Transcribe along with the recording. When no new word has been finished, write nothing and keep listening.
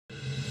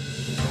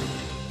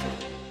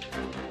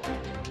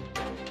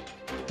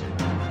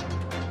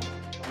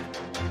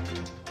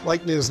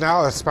Lake News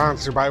Now is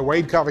sponsored by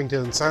Wade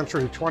Covington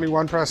Century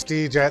 21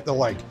 Prestige at the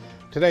Lake.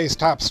 Today's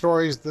top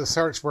stories: the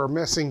search for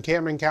missing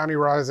Camden County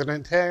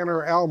resident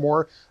Tanner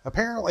Elmore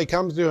apparently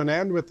comes to an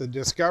end with the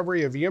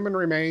discovery of human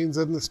remains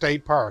in the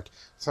state park.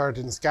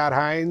 Sergeant Scott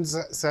Hines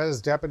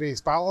says deputies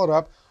followed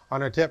up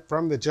on a tip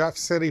from the Jeff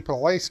City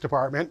Police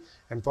Department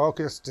and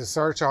focused a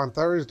search on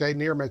Thursday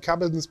near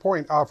McCubbins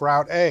Point off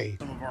Route A.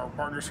 Some of our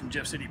partners from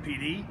Jeff City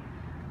PD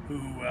who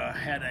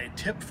had a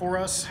tip for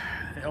us.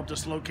 They helped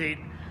us locate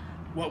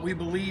what we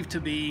believe to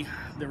be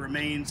the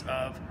remains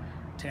of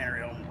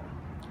Tanner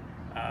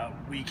Elmore.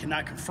 We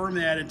cannot confirm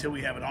that until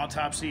we have an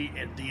autopsy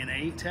and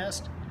DNA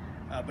test,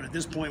 but at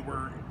this point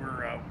we're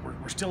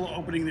still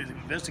opening the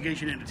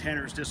investigation into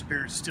Tanner's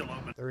disappearance. Is still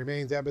open. The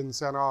remains have been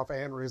sent off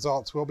and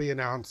results will be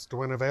announced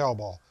when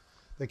available.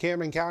 The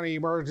Camden County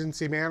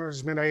Emergency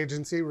Management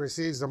Agency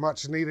receives a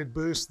much needed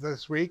boost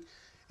this week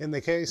in the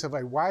case of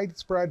a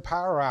widespread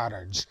power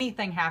outage.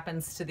 Anything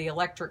happens to the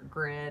electric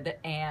grid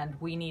and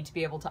we need to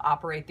be able to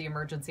operate the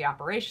Emergency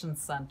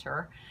Operations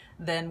Center,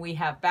 then we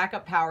have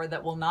backup power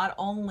that will not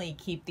only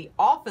keep the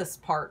office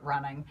part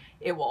running,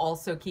 it will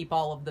also keep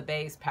all of the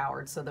bays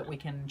powered so that we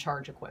can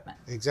charge equipment.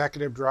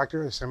 Executive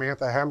Director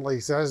Samantha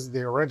Henley says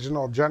the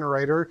original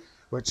generator,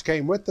 which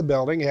came with the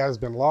building, has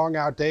been long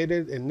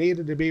outdated and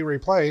needed to be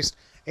replaced,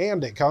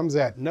 and it comes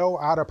at no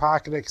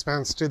out-of-pocket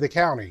expense to the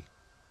county.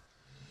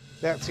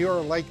 That's your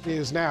Lake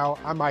News Now.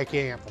 I'm Mike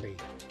Anthony.